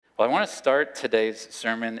Well, I want to start today's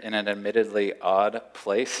sermon in an admittedly odd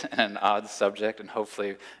place and an odd subject, and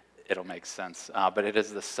hopefully it'll make sense. But it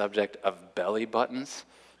is the subject of belly buttons.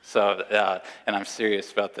 And I'm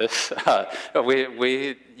serious about this.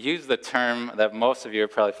 We use the term that most of you are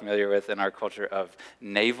probably familiar with in our culture of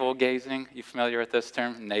navel gazing. You familiar with this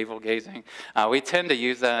term, navel gazing? We tend to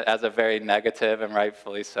use that as a very negative, and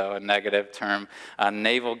rightfully so, a negative term.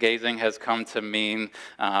 Navel gazing has come to mean,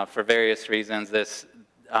 for various reasons, this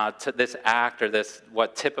act or this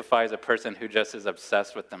what typifies a person who just is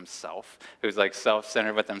obsessed with themselves, who's like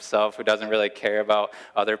self-centered with himself, who doesn't really care about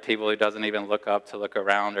other people, who doesn't even look up to look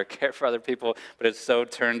around or care for other people, but is so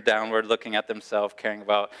turned downward, looking at themselves, caring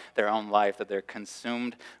about their own life, that they're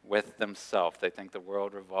consumed with themselves. They think the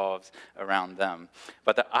world revolves around them.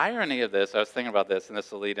 But the irony of this, I was thinking about this, and this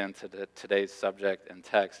will lead into today's subject and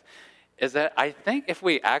text, is that I think if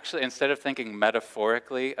we actually, instead of thinking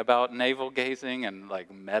metaphorically about navel gazing and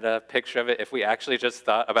like meta picture of it, if we actually just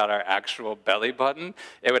thought about our actual belly button,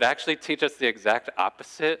 it would actually teach us the exact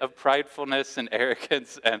opposite of pridefulness and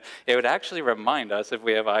arrogance, and it would actually remind us, if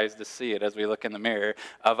we have eyes to see it as we look in the mirror,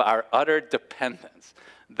 of our utter dependence.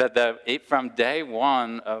 That from day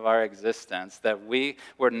one of our existence, that we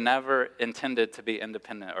were never intended to be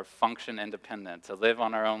independent or function independent, to live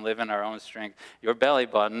on our own, live in our own strength. Your belly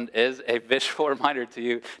button is a visual reminder to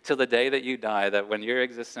you till the day that you die, that when your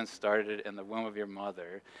existence started in the womb of your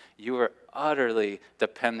mother, you were utterly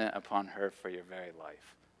dependent upon her for your very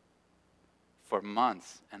life. For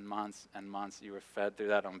months and months and months, you were fed through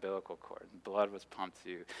that umbilical cord. Blood was pumped to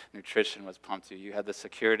you. Nutrition was pumped to you. You had the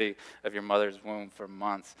security of your mother's womb for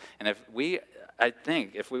months. And if we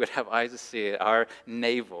would have eyes to see it, our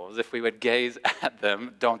navels, if we would gaze at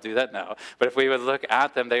them, don't do that now, but if we would look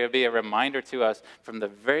at them, they would be a reminder to us from the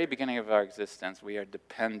very beginning of our existence, we are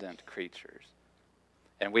dependent creatures.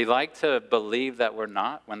 And we like to believe that we're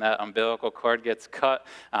not when that umbilical cord gets cut,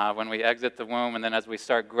 when we exit the womb, and then as we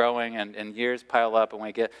start growing and years pile up and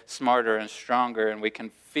we get smarter and stronger and we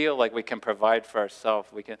can feel like we can provide for ourselves,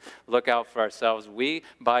 we can look out for ourselves, we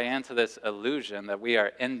buy into this illusion that we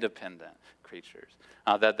are independent creatures,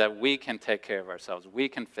 that we can take care of ourselves, we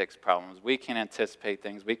can fix problems, we can anticipate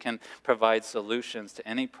things, we can provide solutions to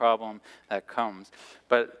any problem that comes.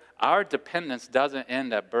 But our dependence doesn't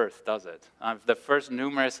end at birth, does it? The first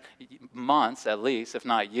numerous months, at least, if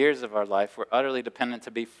not years of our life, we're utterly dependent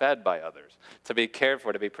to be fed by others, to be cared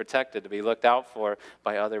for, to be protected, to be looked out for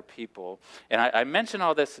by other people. And I mention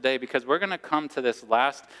all this today because we're going to come to this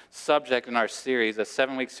last subject in our series, a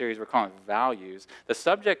 7-week series we're calling Values. The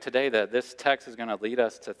subject today that this text is going to lead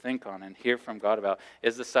us to think on and hear from God about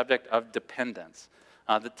is the subject of dependence.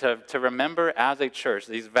 To remember as a church,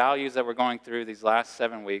 these values that we're going through these last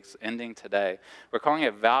 7 weeks, ending today, we're calling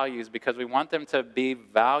it values because we want them to be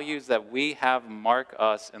values that we have mark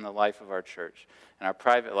us in the life of our church, in our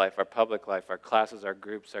private life, our public life, our classes, our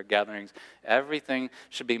groups, our gatherings. Everything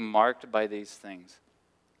should be marked by these things.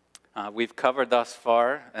 We've covered thus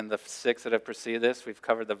far, in the 6 that have preceded this, we've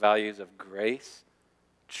covered the values of grace,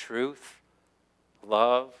 truth,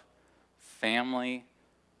 love, family,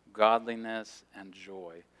 godliness, and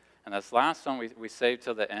joy. And this last one we saved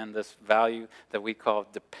till the end, this value that we call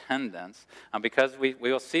dependence, because we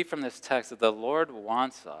will see from this text that the Lord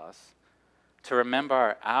wants us to remember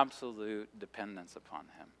our absolute dependence upon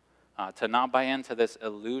Him, to not buy into this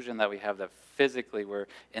illusion that we have that physically we're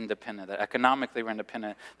independent, that economically we're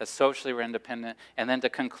independent, that socially we're independent, and then to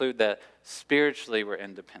conclude that spiritually we're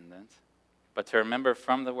independent, but to remember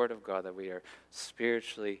from the Word of God that we are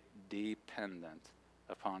spiritually dependent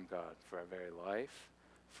upon God for our very life,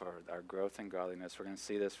 for our growth and godliness. We're going to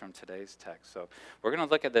see this from today's text. So we're going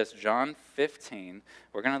to look at this, John 15.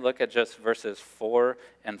 We're going to look at just verses 4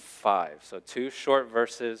 and 5. So 2 short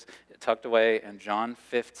verses tucked away in John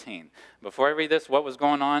 15. Before I read this, what was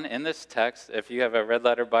going on in this text, if you have a red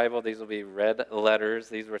letter Bible, these will be red letters.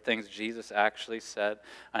 These were things Jesus actually said.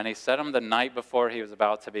 And He said them the night before He was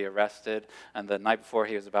about to be arrested and the night before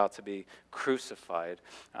He was about to be crucified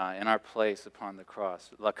in our place upon the cross.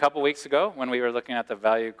 A couple weeks ago, when we were looking at the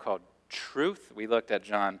value called truth, we looked at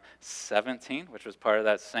John 17, which was part of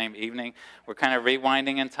that same evening. We're kind of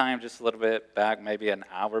rewinding in time just a little bit back, maybe an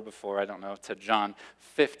hour before, I don't know, to John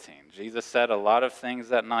 15. Jesus said a lot of things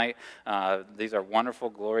that night. These are wonderful,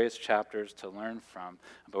 glorious chapters to learn from.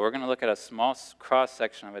 But we're going to look at a small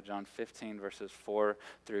cross-section of it, John 15, verses 4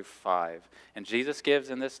 through 5. And Jesus gives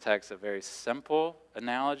in this text a very simple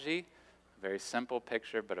analogy, very simple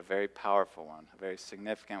picture, but a very powerful one, a very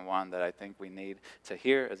significant one that I think we need to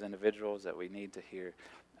hear as individuals, that we need to hear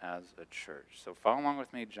as a church. So follow along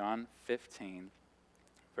with me, John 15,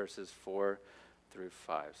 verses 4 through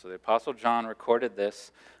 5. So the Apostle John recorded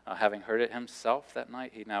this, having heard it himself that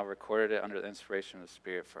night. He now recorded it under the inspiration of the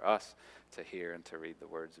Spirit for us to hear and to read the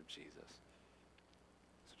words of Jesus.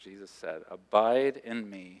 So Jesus said, "Abide in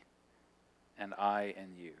me, and I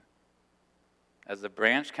in you. As the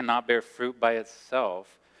branch cannot bear fruit by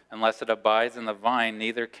itself unless it abides in the vine,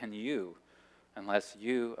 neither can you unless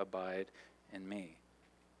you abide in me.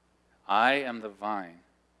 I am the vine,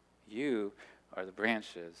 you are the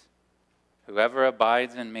branches. Whoever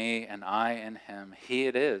abides in me and I in him, he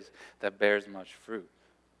it is that bears much fruit.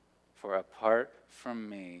 For apart from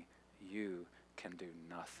me, you can do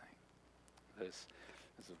nothing." This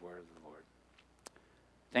is the word of the Lord.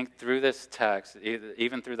 Think through this text,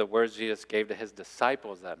 even through the words Jesus gave to his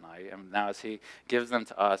disciples that night, and now as he gives them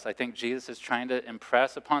to us, I think Jesus is trying to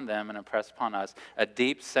impress upon them and impress upon us a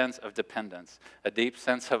deep sense of dependence, a deep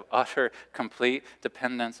sense of utter, complete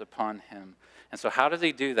dependence upon him. And so how does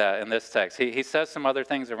he do that in this text? He says some other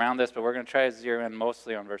things around this, but we're going to try to zero in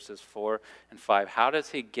mostly on verses 4 and 5. How does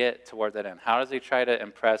he get toward that end? How does he try to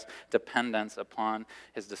impress dependence upon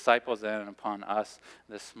his disciples and upon us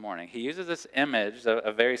this morning? He uses this image,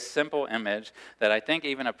 a very simple image that I think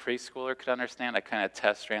even a preschooler could understand. I kind of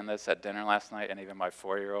test ran this at dinner last night, and even my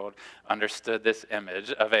 4-year-old understood this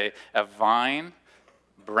image of a vine,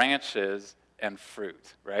 branches, and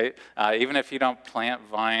fruit, right? Even if you don't plant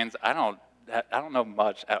vines, I don't know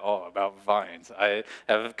much at all about vines. I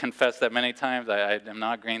have confessed that many times. I am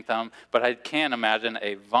not green thumb, but I can imagine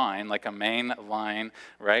a vine, like a main line,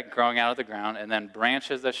 right, growing out of the ground, and then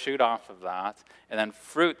branches that shoot off of that, and then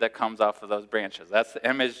fruit that comes off of those branches. That's the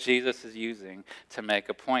image Jesus is using to make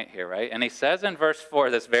a point here, right? And he says in verse 4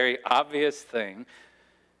 this very obvious thing,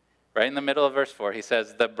 right in the middle of verse 4, he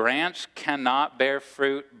says, "The branch cannot bear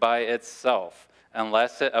fruit by itself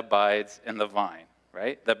unless it abides in the vine."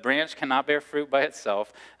 Right? The branch cannot bear fruit by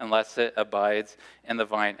itself unless it abides in the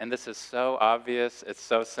vine. And this is so obvious. It's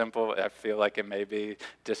so simple. I feel like it may be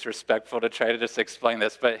disrespectful to try to just explain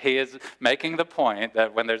this, but he is making the point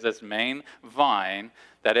that when there's this main vine,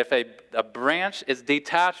 that if a branch is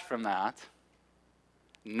detached from that,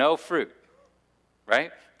 no fruit.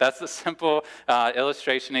 Right? That's the simple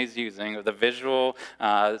illustration he's using, of the visual,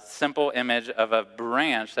 simple image of a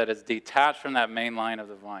branch that is detached from that main line of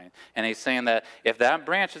the vine. And he's saying that if that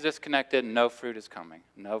branch is disconnected, no fruit is coming.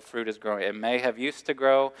 No fruit is growing. It may have used to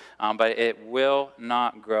grow, but it will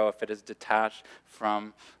not grow if it is detached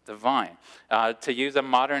from the vine. To use a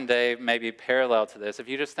modern day maybe parallel to this, if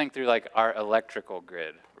you just think through like our electrical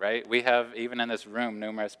grid, right? We have, even in this room,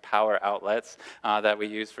 numerous power outlets that we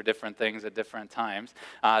use for different things at different times.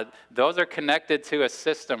 Those are connected to a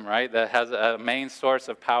system, right, that has a main source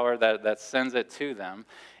of power that sends it to them.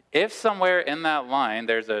 If somewhere in that line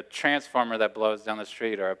there's a transformer that blows down the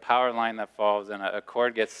street or a power line that falls and a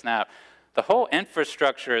cord gets snapped, the whole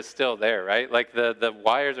infrastructure is still there, right? Like the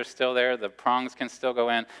wires are still there, the prongs can still go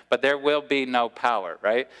in, but there will be no power,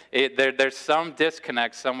 right? There's some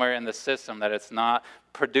disconnect somewhere in the system that it's not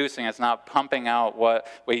producing, it's not pumping out what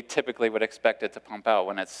we typically would expect it to pump out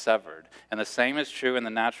when it's severed. And the same is true in the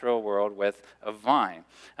natural world with a vine.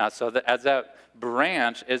 So as that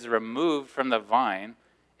branch is removed from the vine,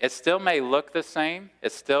 it still may look the same.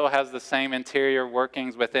 It still has the same interior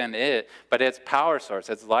workings within it, but its power source,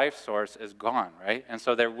 its life source is gone, right? And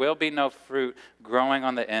so there will be no fruit growing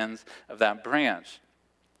on the ends of that branch.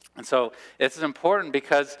 And so it's important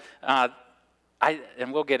because, and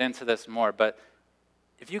we'll get into this more, but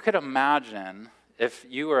if you could imagine if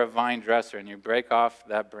you were a vine dresser and you break off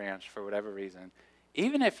that branch for whatever reason,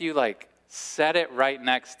 even if you like set it right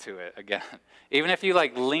next to it again, even if you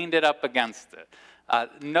like leaned it up against it,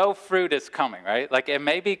 no fruit is coming, right? Like it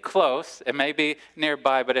may be close, it may be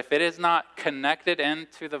nearby, but if it is not connected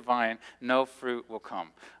into the vine, no fruit will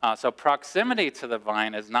come. So proximity to the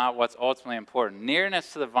vine is not what's ultimately important.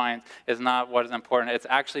 Nearness to the vine is not what is important. It's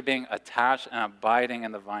actually being attached and abiding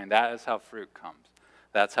in the vine. That is how fruit comes.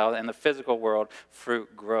 That's how, in the physical world,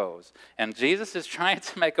 fruit grows. And Jesus is trying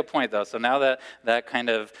to make a point, though. So now that kind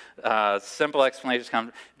of simple explanation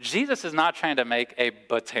comes, Jesus is not trying to make a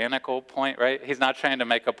botanical point, right? He's not trying to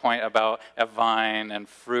make a point about a vine and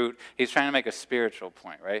fruit. He's trying to make a spiritual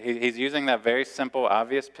point, right? He's using that very simple,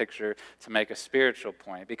 obvious picture to make a spiritual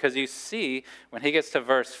point. Because you see, when he gets to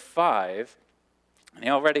verse 5, and he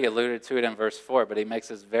already alluded to it in verse 4, but he makes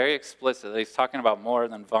this very explicit that he's talking about more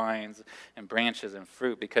than vines and branches and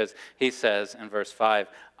fruit, because he says in verse 5,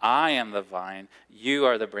 "I am the vine, you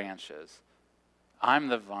are the branches." I'm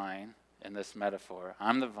the vine in this metaphor.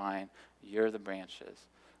 I'm the vine, you're the branches.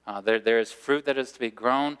 There is fruit that is to be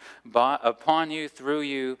grown upon you, through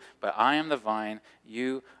you, but I am the vine,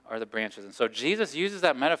 you are the branches. And so Jesus uses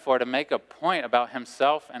that metaphor to make a point about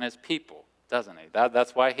himself and his people, doesn't he?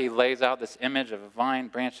 That's why he lays out this image of a vine,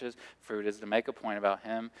 branches, fruit, is to make a point about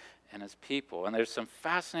him and his people. And there's some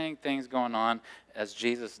fascinating things going on as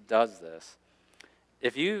Jesus does this.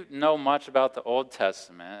 If you know much about the Old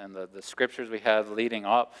Testament and the scriptures we have leading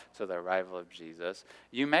up to the arrival of Jesus,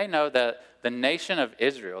 you may know that the nation of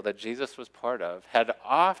Israel that Jesus was part of had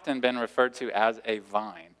often been referred to as a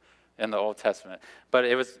vine in the Old Testament. But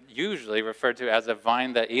it was usually referred to as a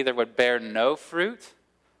vine that either would bear no fruit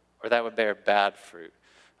or that would bear bad fruit.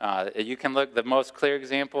 You can look, the most clear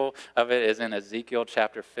example of it is in Ezekiel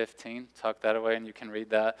chapter 15. Tuck that away and you can read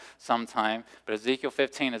that sometime. But Ezekiel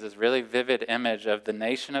 15 is this really vivid image of the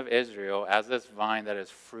nation of Israel as this vine that is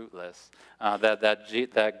fruitless,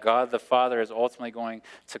 that God the Father is ultimately going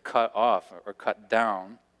to cut off or cut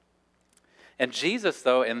down. And Jesus,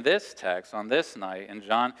 though, in this text, on this night, in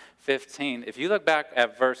John 15, if you look back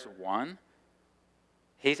at verse 1,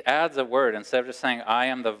 he adds a word. Instead of just saying, I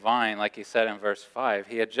am the vine, like he said in verse 5,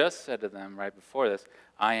 he had just said to them right before this,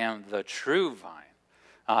 I am the true vine.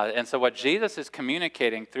 And so what Jesus is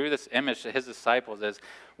communicating through this image to his disciples is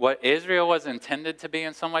what Israel was intended to be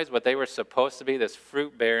in some ways, what they were supposed to be, this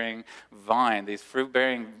fruit-bearing vine, these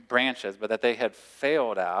fruit-bearing branches, but that they had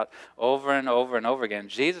failed at over and over and over again.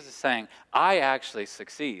 Jesus is saying, I actually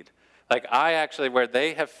succeed. Like I actually, where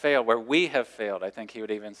they have failed, where we have failed, I think he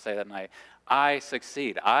would even say that night, I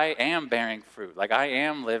succeed. I am bearing fruit. Like I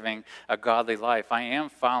am living a godly life. I am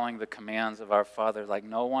following the commands of our Father like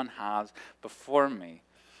no one has before me.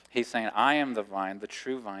 He's saying, I am the vine, the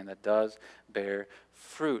true vine that does bear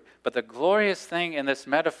fruit. But the glorious thing in this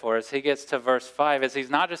metaphor as he gets to verse 5 is he's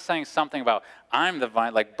not just saying something about, I'm the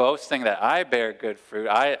vine, like boasting that I bear good fruit.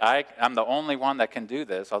 I'm the only one that can do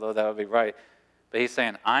this, although that would be right. But he's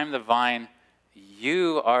saying, I'm the vine,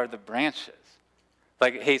 you are the branches.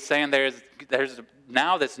 Like he's saying there's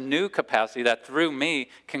now this new capacity that through me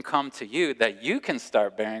can come to you, that you can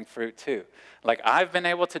start bearing fruit too. Like I've been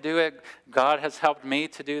able to do it. God has helped me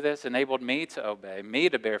to do this, enabled me to obey, me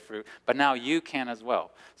to bear fruit, but now you can as well.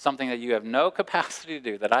 Something that you have no capacity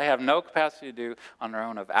to do, that I have no capacity to do on our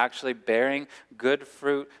own, of actually bearing good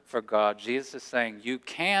fruit for God. Jesus is saying you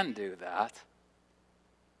can do that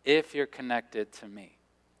if you're connected to me.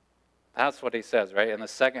 That's what he says, right? In the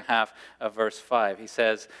second half of verse 5, he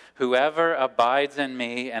says, whoever abides in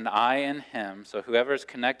me and I in him, so whoever is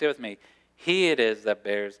connected with me, he it is that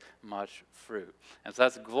bears much fruit. And so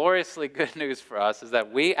that's gloriously good news for us, is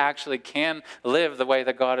that we actually can live the way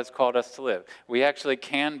that God has called us to live. We actually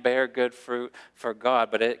can bear good fruit for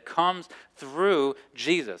God, but it comes through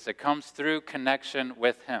Jesus. It comes through connection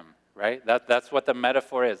with him. Right? That's what the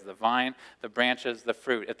metaphor is, the vine, the branches, the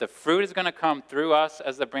fruit. If the fruit is going to come through us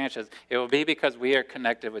as the branches, it will be because we are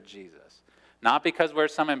connected with Jesus. Not because we're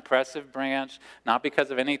some impressive branch, not because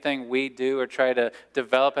of anything we do or try to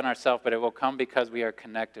develop in ourselves, but it will come because we are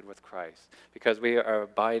connected with Christ, because we are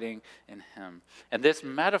abiding in him. And this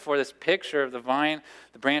metaphor, this picture of the vine,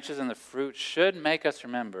 the branches, and the fruit should make us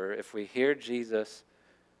remember, if we hear Jesus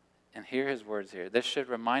and hear his words here, this should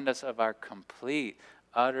remind us of our complete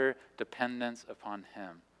utter dependence upon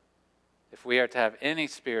him. If we are to have any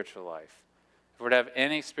spiritual life, if we're to have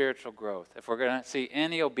any spiritual growth, if we're going to see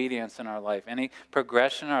any obedience in our life, any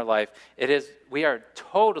progression in our life, we are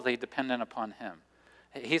totally dependent upon him.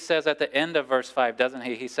 He says at the end of verse 5, doesn't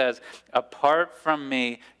he? He says, apart from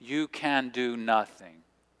me, you can do nothing.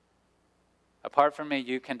 Apart from me,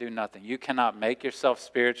 you can do nothing. You cannot make yourself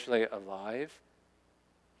spiritually alive.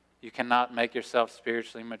 You cannot make yourself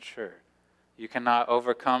spiritually mature. You cannot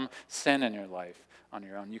overcome sin in your life on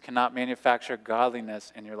your own. You cannot manufacture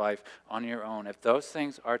godliness in your life on your own. If those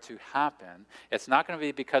things are to happen, it's not going to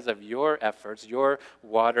be because of your efforts, your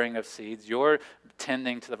watering of seeds, your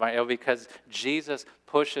tending to the vine. It'll be because Jesus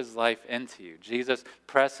pushes life into you. Jesus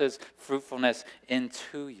presses fruitfulness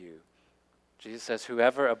into you. Jesus says,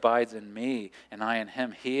 whoever abides in me and I in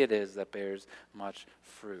him, he it is that bears much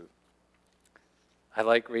fruit. I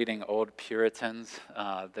like reading old Puritans.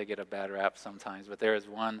 They get a bad rap sometimes, but there is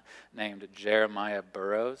one named Jeremiah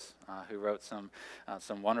Burroughs who wrote some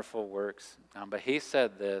wonderful works. But he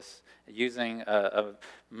said this using a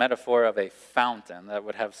metaphor of a fountain that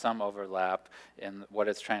would have some overlap in what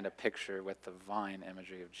it's trying to picture with the vine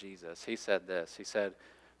imagery of Jesus. He said this. He said,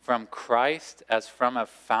 from Christ as from a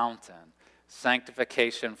fountain,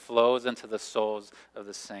 sanctification flows into the souls of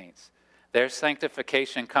the saints. Their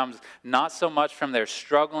sanctification comes not so much from their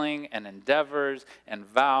struggling and endeavors and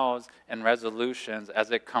vows and resolutions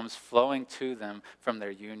as it comes flowing to them from their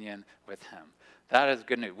union with him. That is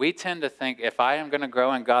good news. We tend to think if I am going to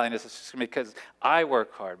grow in godliness, it's just because I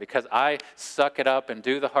work hard, because I suck it up and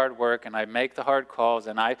do the hard work and I make the hard calls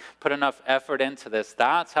and I put enough effort into this.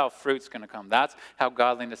 That's how fruit's going to come. That's how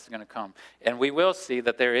godliness is going to come. And we will see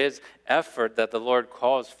that there is effort that the Lord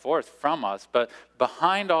calls forth from us. But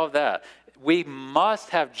behind all that, we must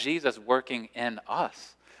have Jesus working in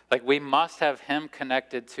us. Like we must have him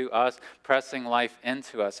connected to us, pressing life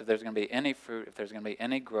into us. If there's going to be any fruit, if there's going to be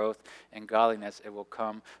any growth in godliness, it will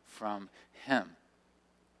come from him.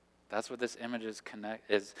 That's what this image is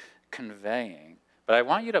conveying. But I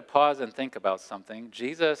want you to pause and think about something.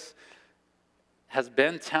 Jesus has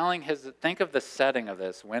been telling think of the setting of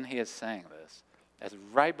this when he is saying this. As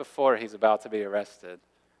right before he's about to be arrested.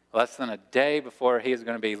 Less than a day before he is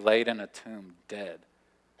going to be laid in a tomb dead.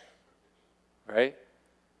 Right?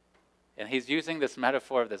 And he's using this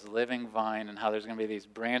metaphor of this living vine and how there's going to be these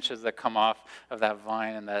branches that come off of that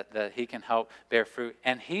vine and that he can help bear fruit.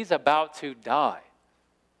 And he's about to die.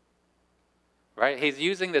 Right? He's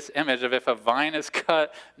using this image of if a vine is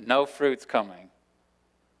cut, no fruit's coming.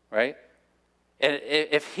 Right? And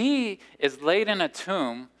if he is laid in a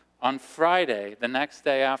tomb on Friday, the next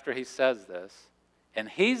day after he says this, and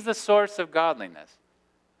he's the source of godliness,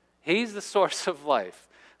 he's the source of life,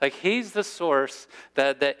 like he's the source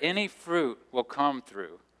that any fruit will come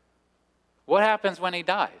through. What happens when he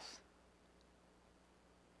dies?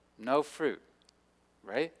 No fruit,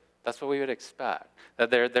 right? That's what we would expect. That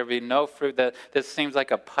there be no fruit. That this seems like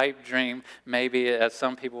a pipe dream. Maybe as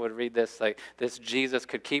some people would read this, like this Jesus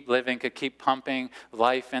could keep living, could keep pumping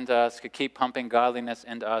life into us, could keep pumping godliness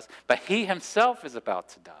into us. But he himself is about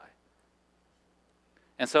to die.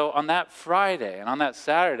 And so on that Friday and on that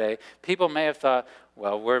Saturday, people may have thought,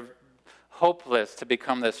 well, we're hopeless to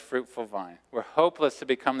become this fruitful vine. We're hopeless to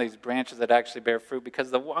become these branches that actually bear fruit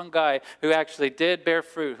because the one guy who actually did bear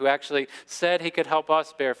fruit, who actually said he could help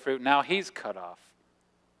us bear fruit, now he's cut off.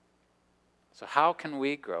 So how can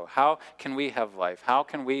we grow? How can we have life? How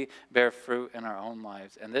can we bear fruit in our own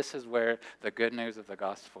lives? And this is where the good news of the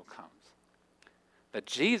gospel comes. That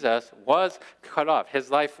Jesus was cut off. His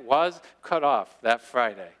life was cut off that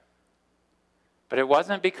Friday. But it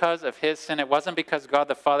wasn't because of his sin. It wasn't because God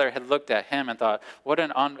the Father had looked at him and thought,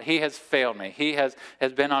 he has failed me. He has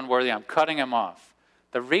been unworthy. I'm cutting him off.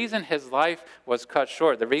 The reason his life was cut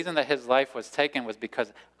short, the reason that his life was taken was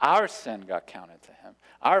because our sin got counted to him.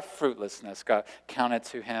 Our fruitlessness got counted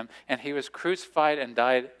to him. And he was crucified and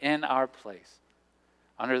died in our place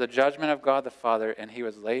under the judgment of God the Father. And he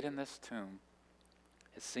was laid in this tomb.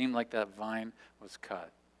 It seemed like that vine was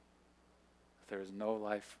cut. There was no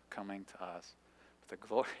life coming to us. But the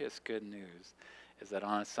glorious good news is that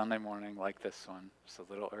on a Sunday morning like this one, just a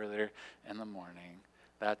little earlier in the morning,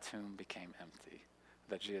 that tomb became empty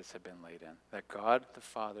that Jesus had been laid in. That God the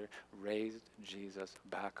Father raised Jesus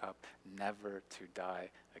back up, never to die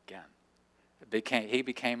again. He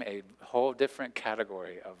became a whole different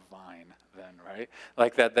category of vine then, right?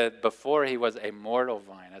 Like that before he was a mortal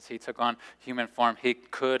vine. As he took on human form, he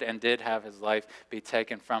could and did have his life be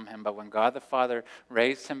taken from him. But when God the Father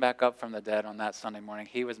raised him back up from the dead on that Sunday morning,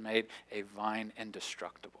 he was made a vine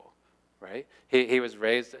indestructible, right? He was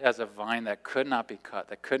raised as a vine that could not be cut,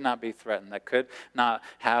 that could not be threatened, that could not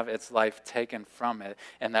have its life taken from it,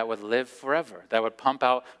 and that would live forever, that would pump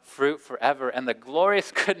out fruit forever. And the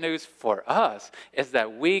glorious good news for us is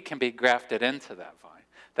that we can be grafted into that vine,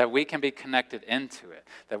 that we can be connected into it,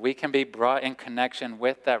 that we can be brought in connection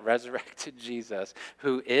with that resurrected Jesus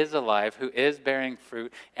who is alive, who is bearing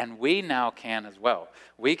fruit, and we now can as well.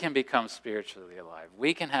 We can become spiritually alive.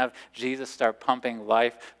 We can have Jesus start pumping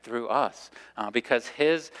life through us because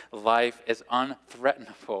his life is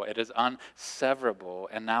unthreatenable. It is unseverable,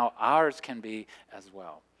 and now ours can be as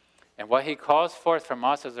well. And what he calls forth from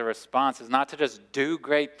us as a response is not to just do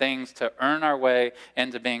great things to earn our way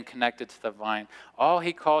into being connected to the vine. All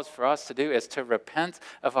he calls for us to do is to repent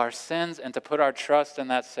of our sins and to put our trust in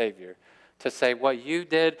that Savior. To say, what you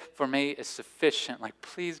did for me is sufficient. Like,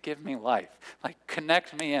 please give me life. Like,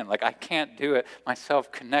 connect me in. Like, I can't do it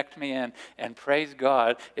myself. Connect me in. And praise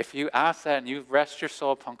God, if you ask that and you rest your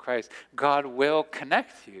soul upon Christ, God will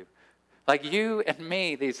connect you. Like you and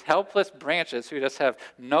me, these helpless branches who just have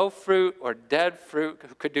no fruit or dead fruit,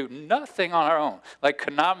 who could do nothing on our own, like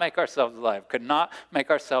could not make ourselves alive, could not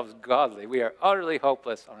make ourselves godly. We are utterly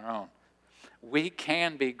hopeless on our own. We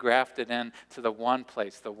can be grafted in to the one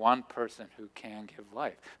place, the one person who can give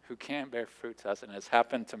life, who can bear fruit to us. And it has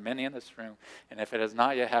happened to many in this room. And if it has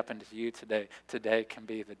not yet happened to you today, today can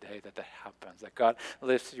be the day that happens. That God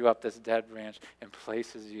lifts you up this dead branch and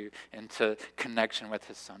places you into connection with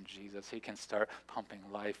his son Jesus. He can start pumping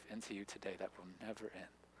life into you today that will never end.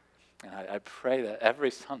 And I pray that every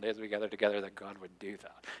Sunday as we gather together that God would do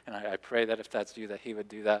that. And I pray that if that's you, that he would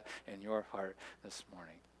do that in your heart this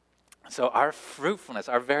morning. So our fruitfulness,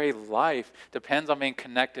 our very life depends on being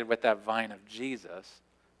connected with that vine of Jesus,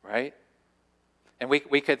 right? And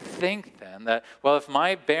we could think then that, well, if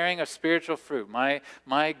my bearing of spiritual fruit,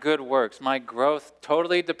 my good works, my growth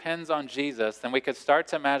totally depends on Jesus, then we could start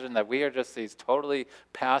to imagine that we are just these totally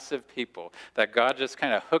passive people, that God just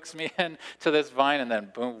kind of hooks me in to this vine and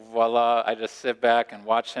then boom, voila, I just sit back and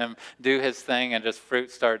watch him do his thing and just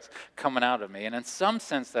fruit starts coming out of me. And in some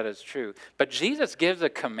sense that is true. But Jesus gives a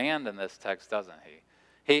command in this text, doesn't he?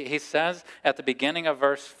 He says at the beginning of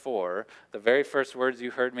verse 4, the very first words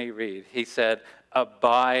you heard me read, he said,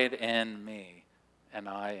 abide in me and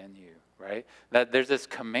I in you, right? That there's this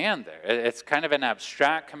command there. It's kind of an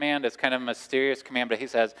abstract command. It's kind of a mysterious command, but he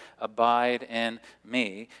says, abide in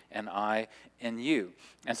me and I in you.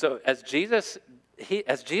 And so as Jesus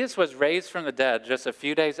was raised from the dead just a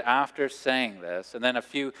few days after saying this, and then a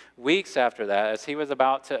few weeks after that, as he was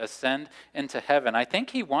about to ascend into heaven, I think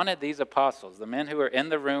he wanted these apostles, the men who were in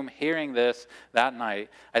the room hearing this that night,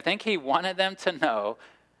 I think he wanted them to know,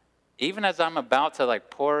 even as I'm about to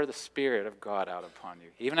pour the Spirit of God out upon you,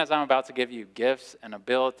 even as I'm about to give you gifts and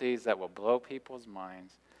abilities that will blow people's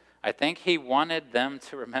minds, I think he wanted them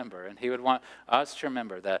to remember, and he would want us to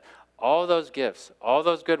remember that all those gifts, all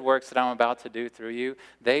those good works that I'm about to do through you,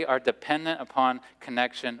 they are dependent upon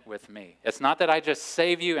connection with me. It's not that I just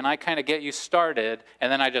save you and I kind of get you started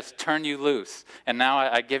and then I just turn you loose. And now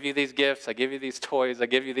I give you these gifts, I give you these toys, I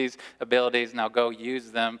give you these abilities, now go use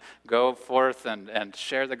them, go forth and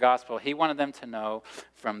share the gospel. He wanted them to know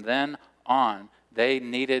from then on, they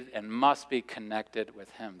needed and must be connected with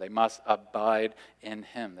him. They must abide in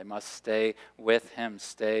him. They must stay with him,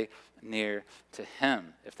 stay near to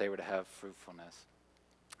him if they were to have fruitfulness.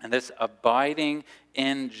 And this abiding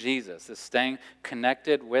in Jesus, this staying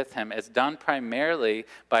connected with him, is done primarily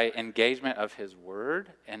by engagement of his word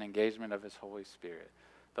and engagement of his Holy Spirit.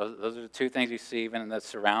 Those are the two things you see even in the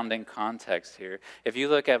surrounding context here. If you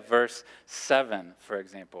look at verse 7, for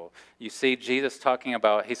example, you see Jesus talking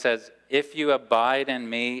about, he says, if you abide in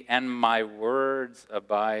me and my words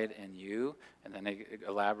abide in you, and then he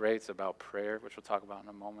elaborates about prayer, which we'll talk about in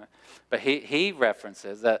a moment. But he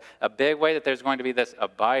references that a big way that there's going to be this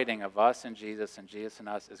abiding of us in Jesus and Jesus in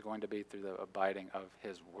us is going to be through the abiding of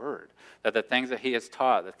his word. That the things that he has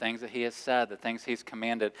taught, the things that he has said, the things he's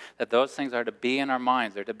commanded, that those things are to be in our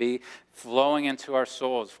minds. They're to be flowing into our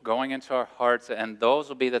souls, going into our hearts, and those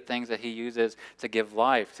will be the things that he uses to give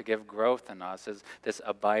life, to give growth in us, is this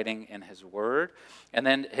abiding in his word. And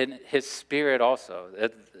then in his Spirit also.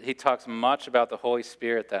 He talks much about the Holy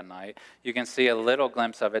Spirit that night. You can see a little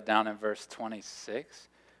glimpse of it down in verse 26,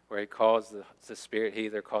 where he calls the Spirit, he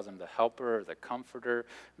either calls him the helper or the comforter,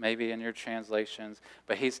 maybe in your translations.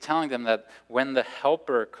 But he's telling them that when the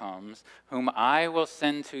helper comes, whom I will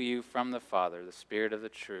send to you from the Father, the Spirit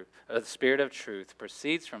of truth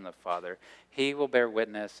proceeds from the Father, he will bear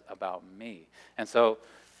witness about me. And so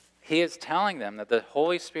he is telling them that the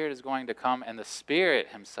Holy Spirit is going to come, and the Spirit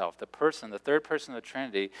himself, the third person of the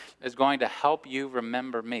Trinity, is going to help you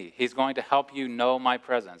remember me. He's going to help you know my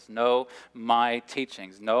presence, know my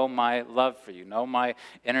teachings, know my love for you, know my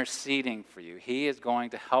interceding for you. He is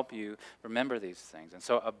going to help you remember these things. And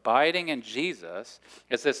so abiding in Jesus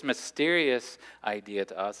is this mysterious idea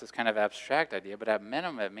to us, this kind of abstract idea, but at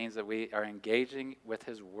minimum it means that we are engaging with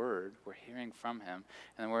his word, we're hearing from him,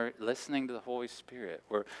 and we're listening to the Holy Spirit.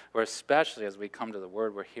 We're especially as we come to the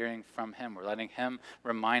word, we're hearing from him. We're letting him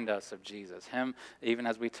remind us of Jesus. Him, even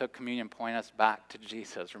as we took communion, point us back to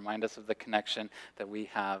Jesus. Remind us of the connection that we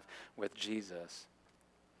have with Jesus.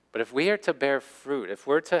 But if we are to bear fruit, if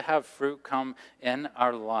we're to have fruit come in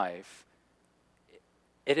our life,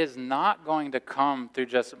 it is not going to come through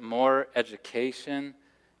just more education.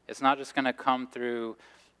 It's not just going to come through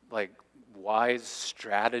wise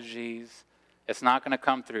strategies. It's not going to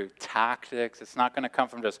come through tactics. It's not going to come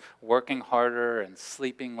from just working harder and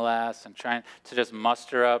sleeping less and trying to just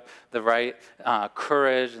muster up the right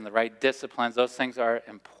courage and the right disciplines. Those things are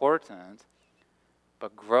important.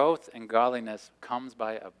 But growth and godliness comes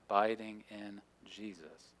by abiding in Jesus.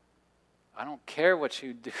 I don't care what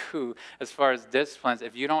you do as far as disciplines.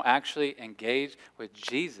 If you don't actually engage with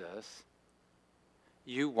Jesus,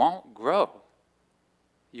 you won't grow.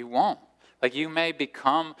 You won't. Like you may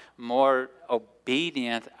become more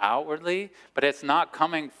obedient outwardly, but it's not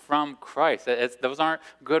coming from Christ. Those aren't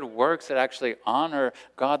good works that actually honor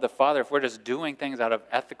God the Father if we're just doing things out of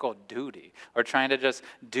ethical duty or trying to just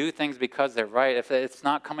do things because they're right. If it's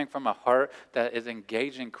not coming from a heart that is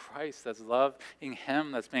engaging Christ, that's loving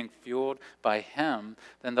Him, that's being fueled by Him,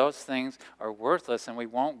 then those things are worthless and we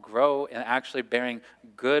won't grow in actually bearing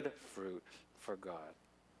good fruit for God.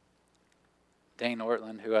 Dane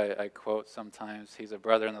Ortland, who I quote sometimes, he's a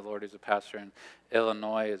brother in the Lord who's a pastor in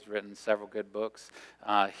Illinois, has written several good books.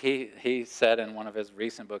 He said in one of his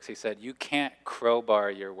recent books, he said, you can't crowbar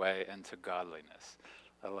your way into godliness.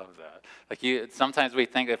 I love that. Like sometimes we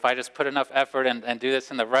think if I just put enough effort and do this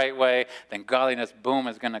in the right way, then godliness, boom,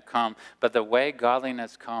 is going to come. But the way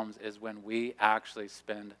godliness comes is when we actually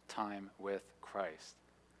spend time with Christ.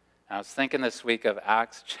 I was thinking this week of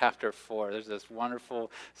Acts chapter 4. There's this wonderful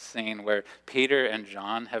scene where Peter and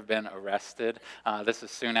John have been arrested. This is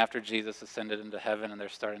soon after Jesus ascended into heaven, and they're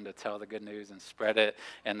starting to tell the good news and spread it.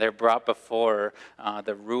 And they're brought before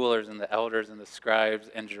the rulers and the elders and the scribes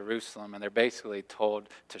in Jerusalem, and they're basically told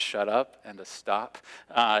to shut up and to stop.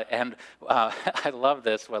 I love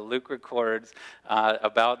this, what Luke records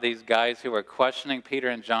about these guys who are questioning Peter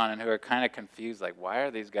and John and who are kind of confused, like, why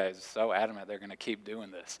are these guys so adamant they're going to keep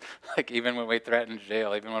doing this? Like even when we threaten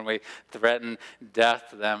jail, even when we threaten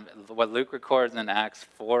death to them, what Luke records in Acts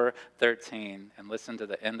 4:13, and listen to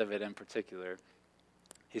the end of it in particular,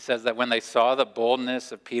 he says that when they saw the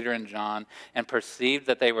boldness of Peter and John and perceived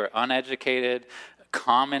that they were uneducated,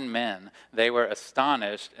 common men, they were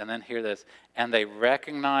astonished, and then hear this, and they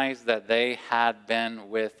recognized that they had been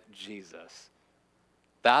with Jesus.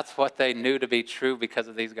 That's what they knew to be true because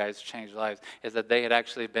of these guys' changed lives, is that they had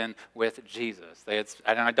actually been with Jesus.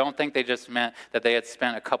 And I don't think they just meant that they had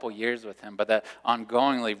spent a couple years with him, but that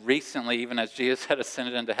ongoingly, recently, even as Jesus had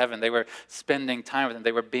ascended into heaven, they were spending time with him.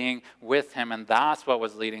 They were being with him, and that's what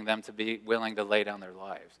was leading them to be willing to lay down their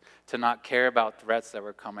lives, to not care about threats that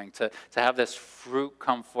were coming, to have this fruit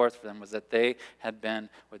come forth for them, was that they had been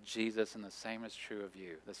with Jesus, and the same is true of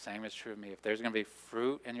you. The same is true of me. If there's going to be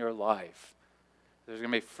fruit in your life, there's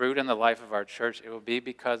going to be fruit in the life of our church, it will be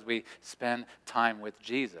because we spend time with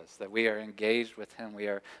Jesus, that we are engaged with him, we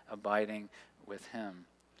are abiding with him.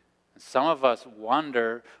 And some of us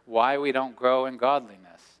wonder why we don't grow in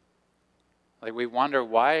godliness. Like we wonder,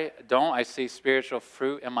 why don't I see spiritual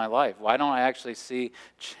fruit in my life? Why don't I actually see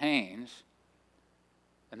change?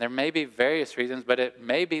 And there may be various reasons, but it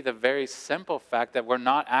may be the very simple fact that we're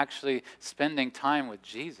not actually spending time with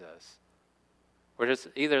Jesus. We're just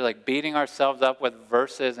either like beating ourselves up with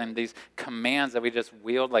verses and these commands that we just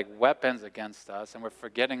wield like weapons against us, and we're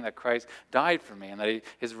forgetting that Christ died for me and that he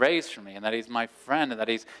is raised for me and that he's my friend and that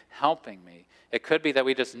he's helping me. It could be that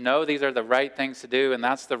we just know these are the right things to do and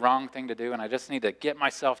that's the wrong thing to do, and I just need to get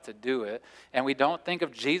myself to do it, and we don't think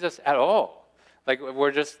of Jesus at all. Like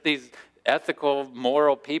we're just these ethical,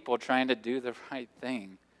 moral people trying to do the right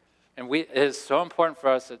thing. And it is so important for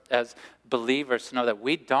us as believers to know that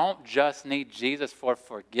we don't just need Jesus for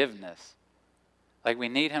forgiveness. Like we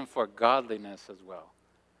need him for godliness as well.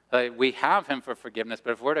 Like we have him for forgiveness,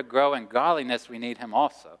 but if we're to grow in godliness, we need him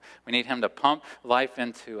also. We need him to pump life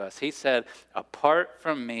into us. He said, apart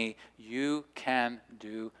from me, you can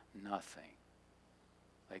do nothing.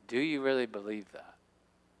 Like, do you really believe that?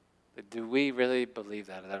 Do we really believe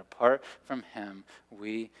that apart from him,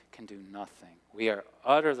 we can do nothing? We are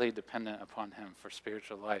utterly dependent upon him for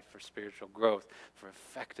spiritual life, for spiritual growth, for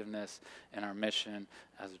effectiveness in our mission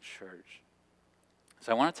as a church.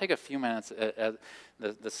 So I want to take a few minutes at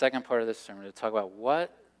the second part of this sermon to talk about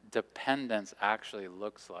what dependence actually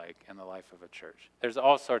looks like in the life of a church. There's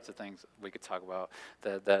all sorts of things we could talk about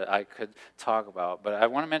that I could talk about, but I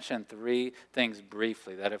want to mention three things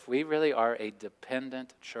briefly, that if we really are a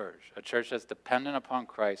dependent church, a church that's dependent upon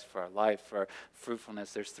Christ for our life, for our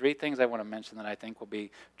fruitfulness, there's three things I want to mention that I think will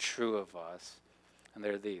be true of us, and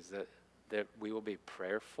they're these, that we will be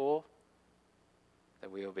prayerful,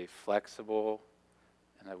 that we will be flexible,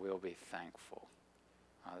 and that we will be thankful.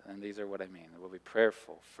 And these are what I mean. We'll be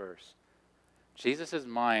prayerful first. Jesus'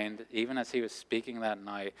 mind, even as he was speaking that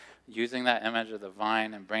night, using that image of the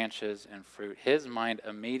vine and branches and fruit, his mind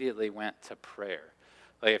immediately went to prayer.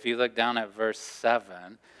 Like if you look down at verse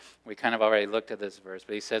 7, we kind of already looked at this verse,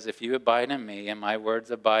 but he says, if you abide in me and my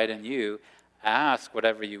words abide in you, ask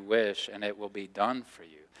whatever you wish and it will be done for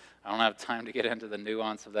you. I don't have time to get into the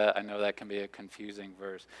nuance of that. I know that can be a confusing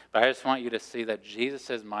verse. But I just want you to see that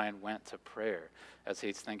Jesus' mind went to prayer as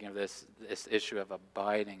he's thinking of this issue of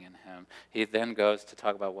abiding in him. He then goes to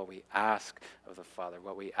talk about what we ask of the Father,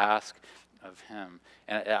 what we ask of him.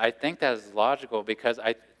 And I think that is logical because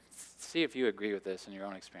see if you agree with this in your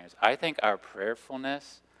own experience. I think our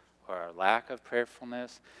prayerfulness or our lack of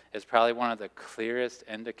prayerfulness is probably one of the clearest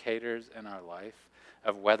indicators in our life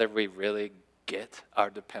of whether we really get our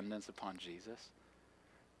dependence upon Jesus.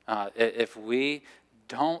 If we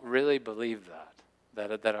don't really believe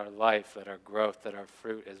that our life, that our growth, that our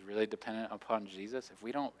fruit is really dependent upon Jesus, if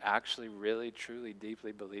we don't actually really, truly,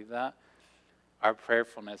 deeply believe that, our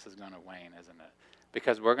prayerfulness is going to wane, isn't it?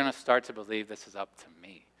 Because we're going to start to believe this is up to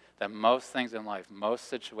me. That most things in life, most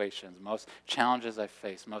situations, most challenges I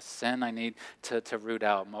face, most sin I need to root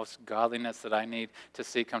out, most godliness that I need to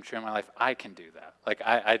see come true in my life, I can do that. Like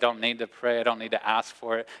I don't need to pray, I don't need to ask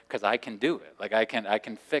for it, because I can do it. Like I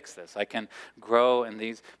can fix this. I can grow in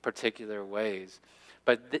these particular ways.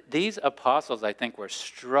 But these apostles, I think, were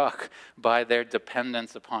struck by their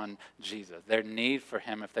dependence upon Jesus, their need for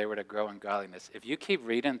him if they were to grow in godliness. If you keep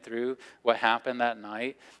reading through what happened that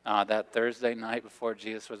night, that Thursday night before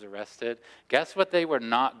Jesus was arrested, guess what they were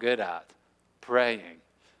not good at? Praying.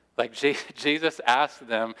 Like Jesus asked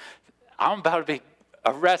them, I'm about to be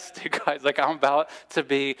arrested, guys. Like I'm about to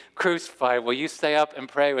be crucified. Will you stay up and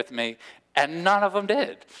pray with me? And none of them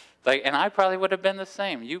did. And I probably would have been the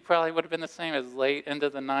same. You probably would have been the same. As late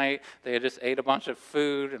into the night, they had just ate a bunch of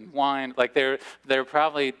food and wine. Like they're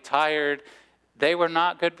probably tired. They were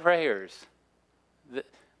not good prayers.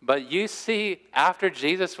 But you see, after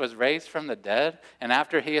Jesus was raised from the dead and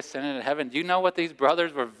after he ascended to heaven, do you know what these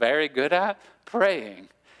brothers were very good at? Praying.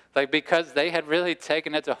 Because they had really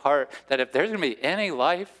taken it to heart that if there's going to be any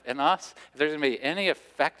life in us, if there's going to be any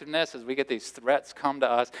effectiveness as we get these threats come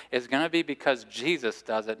to us, it's going to be because Jesus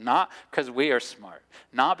does it, not because we are smart,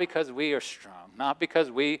 not because we are strong, not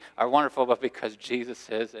because we are wonderful, but because Jesus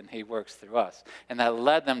is and he works through us. And that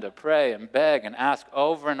led them to pray and beg and ask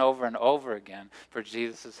over and over and over again for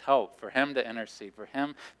Jesus' help, for him to intercede, for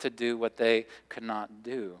him to do what they could not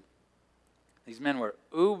do. These men were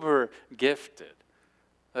uber gifted.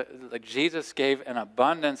 Like Jesus gave an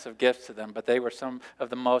abundance of gifts to them, but they were some of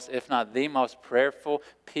the most, if not the most prayerful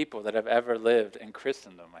people that have ever lived in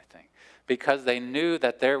Christendom, I think, because they knew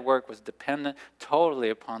that their work was dependent totally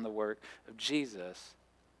upon the work of Jesus.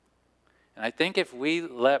 And I think if we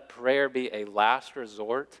let prayer be a last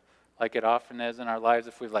resort, like it often is in our lives,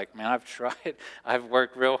 if we're like, man, I've tried, I've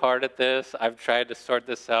worked real hard at this, I've tried to sort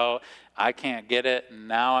this out, I can't get it,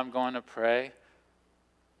 now I'm going to pray.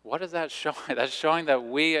 What is that showing? That's showing that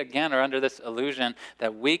we, again, are under this illusion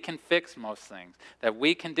that we can fix most things, that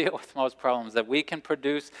we can deal with most problems, that we can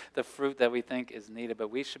produce the fruit that we think is needed. But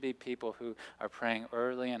we should be people who are praying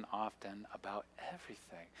early and often about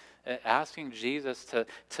everything, asking Jesus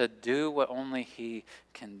to do what only he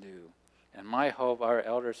can do. And my hope, our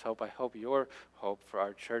elders' hope, I hope your hope for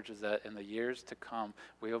our church is that in the years to come,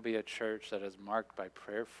 we will be a church that is marked by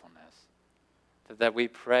prayerfulness. That we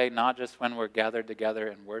pray not just when we're gathered together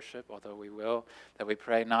in worship, although we will, that we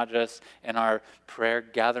pray not just in our prayer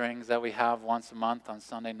gatherings that we have once a month on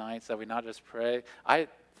Sunday nights, that we not just pray.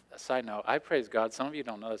 Side note, I praise God. Some of you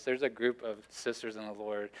don't know this. There's a group of sisters in the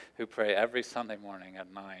Lord who pray every Sunday morning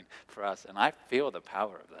at 9 for us, and I feel the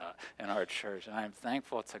power of that in our church, and I'm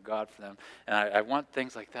thankful to God for them. And I want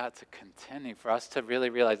things like that to continue, for us to really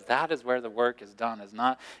realize that is where the work is done. It's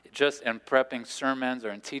not just in prepping sermons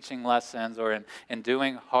or in teaching lessons or in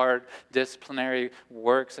doing hard disciplinary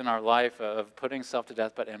works in our life of putting self to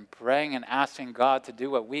death, but in praying and asking God to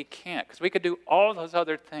do what we can't, because we could do all those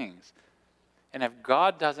other things. And if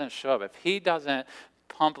God doesn't show up, if he doesn't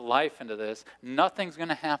pump life into this, nothing's going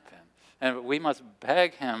to happen. And we must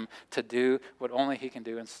beg him to do what only he can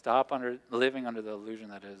do and stop living under the illusion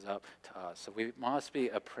that it is up to us. So we must be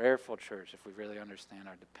a prayerful church if we really understand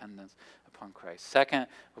our dependence upon Christ. Second,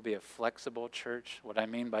 we'll be a flexible church. What I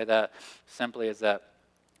mean by that simply is that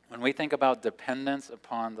when we think about dependence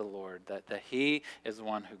upon the Lord, that he is the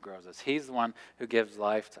one who grows us. He's the one who gives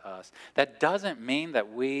life to us. That doesn't mean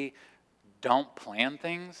that we don't plan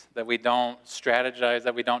things, that we don't strategize,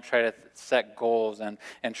 that we don't try to set goals and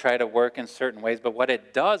try to work in certain ways. But what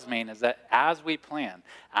it does mean is that as we plan,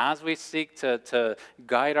 as we seek to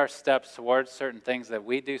guide our steps towards certain things, that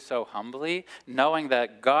we do so humbly, knowing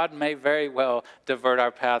that God may very well divert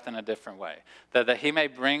our path in a different way. That he may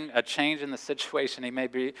bring a change in the situation. He may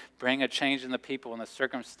bring a change in the people and the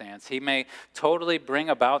circumstance. He may totally bring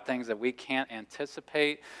about things that we can't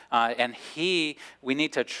anticipate. And we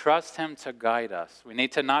need to trust him to guide us. We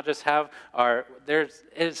need to not just have it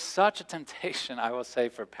is such a temptation, I will say,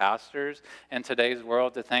 for pastors in today's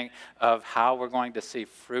world to think of how we're going to see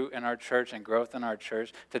fruit in our church and growth in our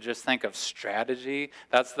church to just think of strategy.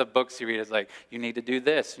 That's the books you read. Is like, you need to do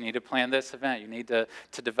this, you need to plan this event, you need to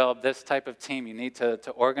develop this type of team, you need to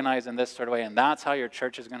organize in this sort of way, and that's how your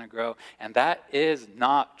church is going to grow. And that is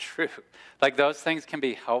not true. Like, those things can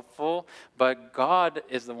be helpful, but God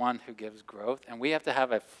is the one who gives growth, and we have to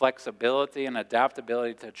have a flexibility and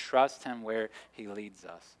adaptability to trust him where he leads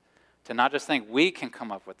us. To not just think we can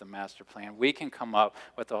come up with the master plan, we can come up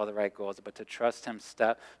with all the right goals, but to trust him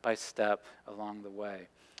step by step along the way.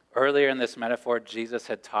 Earlier in this metaphor, Jesus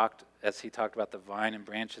had talked, as he talked about the vine and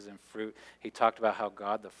branches and fruit, he talked about how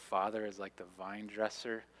God the Father is like the vine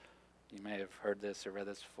dresser. You may have heard this or read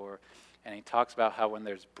this before. And he talks about how when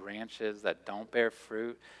there's branches that don't bear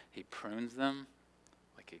fruit, he prunes them,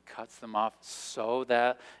 like he cuts them off so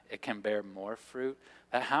that it can bear more fruit.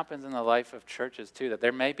 That happens in the life of churches too, that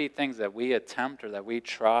there may be things that we attempt or that we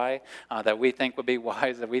try, that we think would be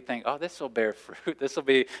wise, that we think, oh, this will bear fruit. This will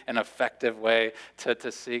be an effective way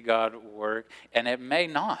to see God work. And it may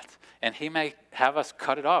not. And he may have us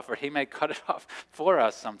cut it off, or he may cut it off for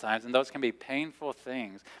us sometimes. And those can be painful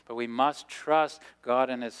things. But we must trust God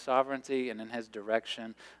in his sovereignty and in his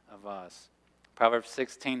direction of us. Proverbs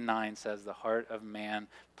 16:9 says, the heart of man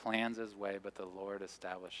plans his way, but the Lord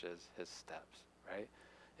establishes his steps, right?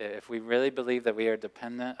 If we really believe that we are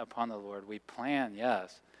dependent upon the Lord, we plan,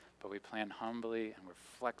 yes, but we plan humbly and we're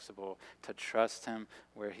flexible to trust him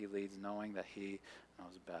where he leads, knowing that he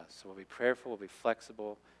knows best. So we'll be prayerful, we'll be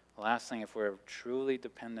flexible. The last thing, if we're a truly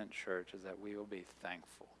dependent church, is that we will be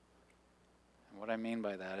thankful. And what I mean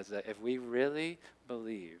by that is that if we really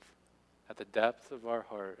believe at the depth of our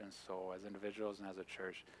heart and soul as individuals and as a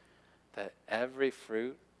church, that every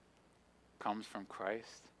fruit comes from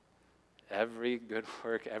Christ, every good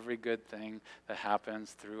work, every good thing that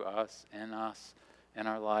happens through us, in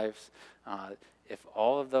our lives, if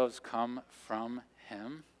all of those come from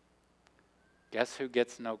him, guess who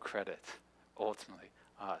gets no credit? Ultimately,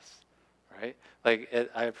 us. Right?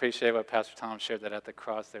 I appreciate what Pastor Tom shared, that at the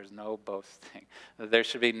cross there's no boasting. That there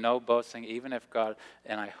should be no boasting, even if God,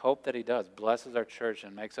 and I hope that he does, blesses our church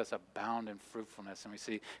and makes us abound in fruitfulness, and we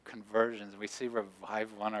see conversions, and we see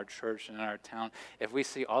revival in our church and in our town. If we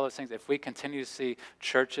see all those things, if we continue to see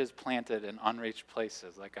churches planted in unreached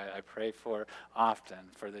places, like I pray for often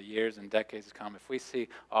for the years and decades to come, if we see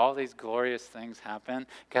all these glorious things happen,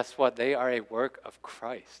 guess what? They are a work of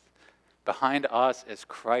Christ. Behind us is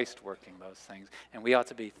Christ working those things, and we ought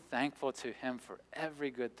to be thankful to him for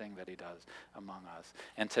every good thing that he does among us,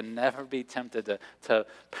 and to never be tempted to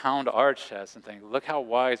pound our chest and think, look how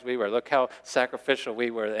wise we were, look how sacrificial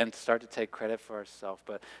we were, and start to take credit for ourselves,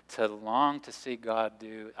 but to long to see God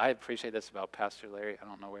do. I appreciate this about Pastor Larry. I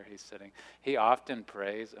don't know where he's sitting. He often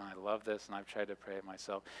prays, and I love this, and I've tried to pray it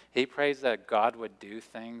myself. He prays that God would do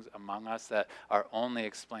things among us that are only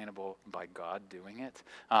explainable by God doing it,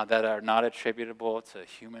 that are not attributable to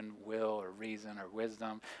human will or reason or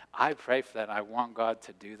wisdom. I pray for that. I want God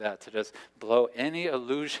to do that, to just blow any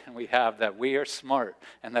illusion we have that we are smart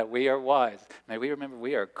and that we are wise. May we remember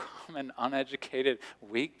we are common, uneducated,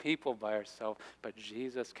 weak people by ourselves, but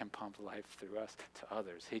Jesus can pump life through us to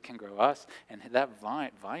others. He can grow us, and that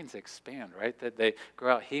vines expand, right? That they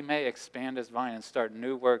grow out. He may expand his vine and start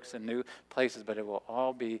new works in new places, but it will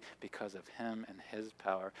all be because of him and his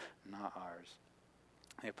power, not ours.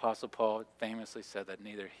 The Apostle Paul famously said that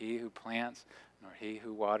neither he who plants nor he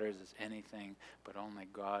who waters is anything, but only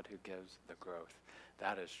God who gives the growth.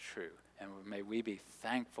 That is true. And may we be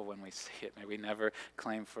thankful when we see it. May we never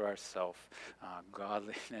claim for ourselves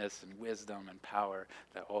godliness and wisdom and power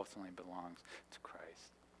that ultimately belongs to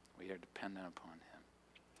Christ. We are dependent upon him.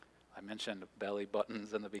 I mentioned belly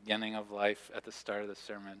buttons in the beginning of life at the start of the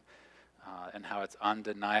sermon, and how it's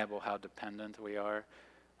undeniable how dependent we are.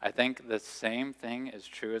 I think the same thing is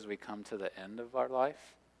true as we come to the end of our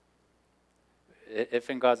life. If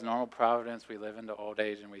in God's normal providence we live into old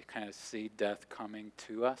age and we kind of see death coming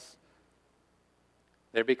to us,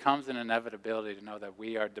 there becomes an inevitability to know that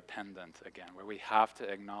we are dependent again, where we have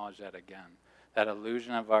to acknowledge that again. That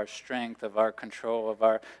illusion of our strength, of our control, of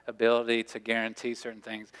our ability to guarantee certain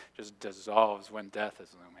things just dissolves when death is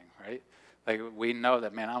looming, right? Like, we know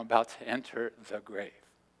that, man, I'm about to enter the grave.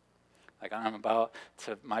 Like,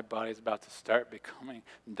 my body's about to start becoming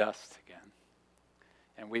dust again.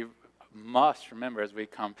 And we must remember as we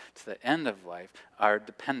come to the end of life, our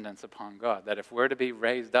dependence upon God. That if we're to be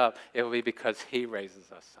raised up, it will be because he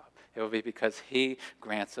raises us up. It will be because he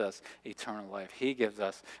grants us eternal life. He gives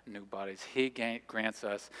us new bodies. He grants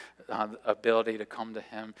us the ability to come to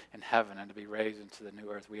him in heaven and to be raised into the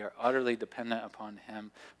new earth. We are utterly dependent upon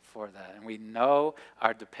him for that. And we know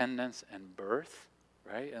our dependence in birth.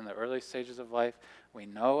 right? In the early stages of life, we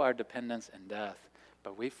know our dependence in death,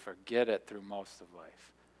 but we forget it through most of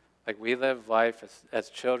life. Like we live life as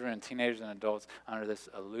children and teenagers and adults under this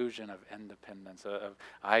illusion of independence, of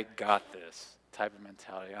I got this type of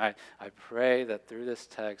mentality. I pray that through this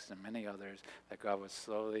text and many others, that God would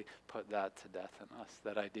slowly put that to death in us,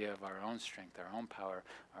 that idea of our own strength, our own power,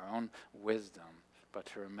 our own wisdom, but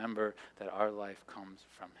to remember that our life comes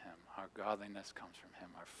from him. Our godliness comes from him.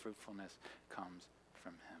 Our fruitfulness comes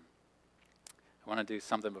from him. I want to do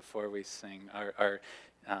something before we sing. Our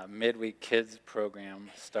midweek kids program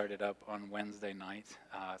started up on Wednesday night.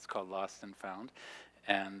 It's called Lost and Found.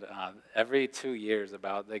 And every 2 years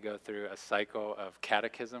they go through a cycle of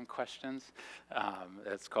catechism questions.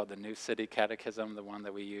 It's called the New City Catechism, the one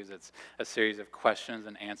that we use. It's a series of questions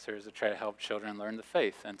and answers to try to help children learn the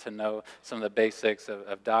faith and to know some of the basics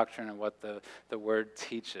of doctrine and what the Word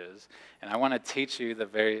teaches. And I want to teach you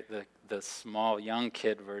the small young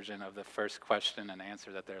kid version of the first question and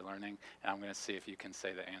answer that they're learning. And I'm going to see if you can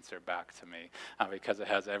say the answer back to me because it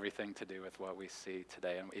has everything to do with what we see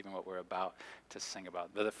today and even what we're about to sing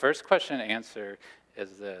about. The first question and answer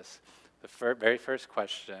is this. The very first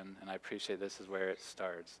question, and I appreciate this is where it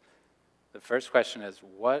starts. The first question is,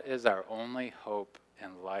 what is our only hope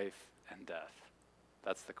in life and death?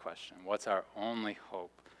 That's the question. What's our only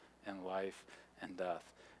hope in life and death?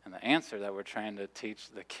 And the answer that we're trying to teach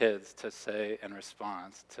the kids to say in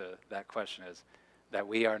response to that question is that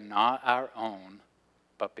we are not our own,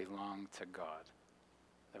 but belong to God.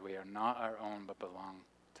 That we are not our own, but belong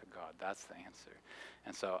to God. That's the answer.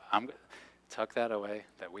 And so I'm going to tuck that away,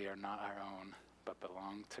 that we are not our own, but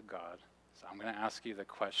belong to God. So I'm going to ask you the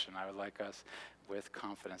question. I would like us with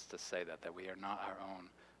confidence to say that we are not our own,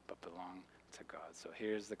 but belong to God. So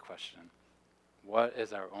here's the question. What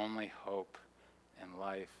is our only hope in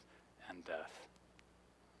life and death?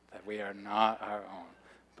 That we are not our own,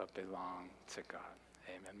 but belong to God.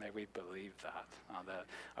 Amen. May we believe that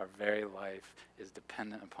our very life is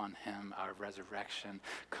dependent upon him. Our resurrection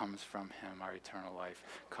comes from him. Our eternal life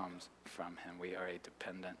comes from him. We are a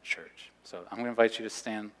dependent church. So I'm going to invite you to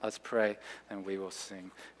stand. Let's pray, and we will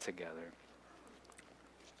sing together.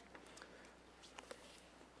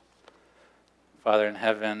 Father in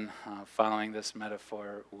heaven, following this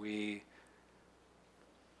metaphor, we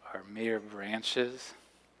are mere branches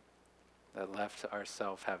that left to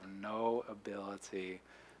ourselves have no ability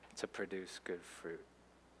to produce good fruit,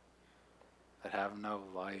 that have no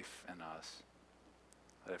life in us,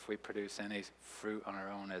 that if we produce any fruit on our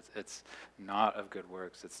own, it's not of good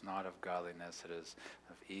works, it's not of godliness, it is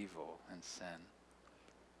of evil and sin.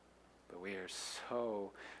 But we are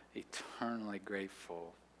so eternally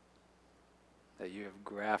grateful that you have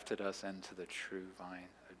grafted us into the true vine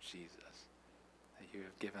of Jesus. That you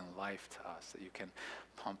have given life to us, that you can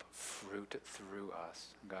pump fruit through us.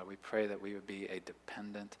 God, we pray that we would be a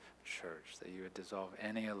dependent church, that you would dissolve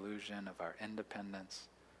any illusion of our independence,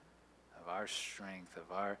 of our strength,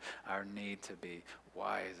 of our need to be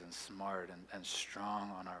wise and smart and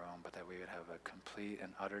strong on our own, but that we would have a complete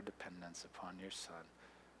and utter dependence upon your Son,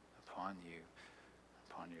 upon you,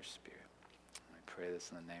 upon your Spirit. And we pray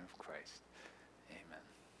this in the name of Christ. Amen.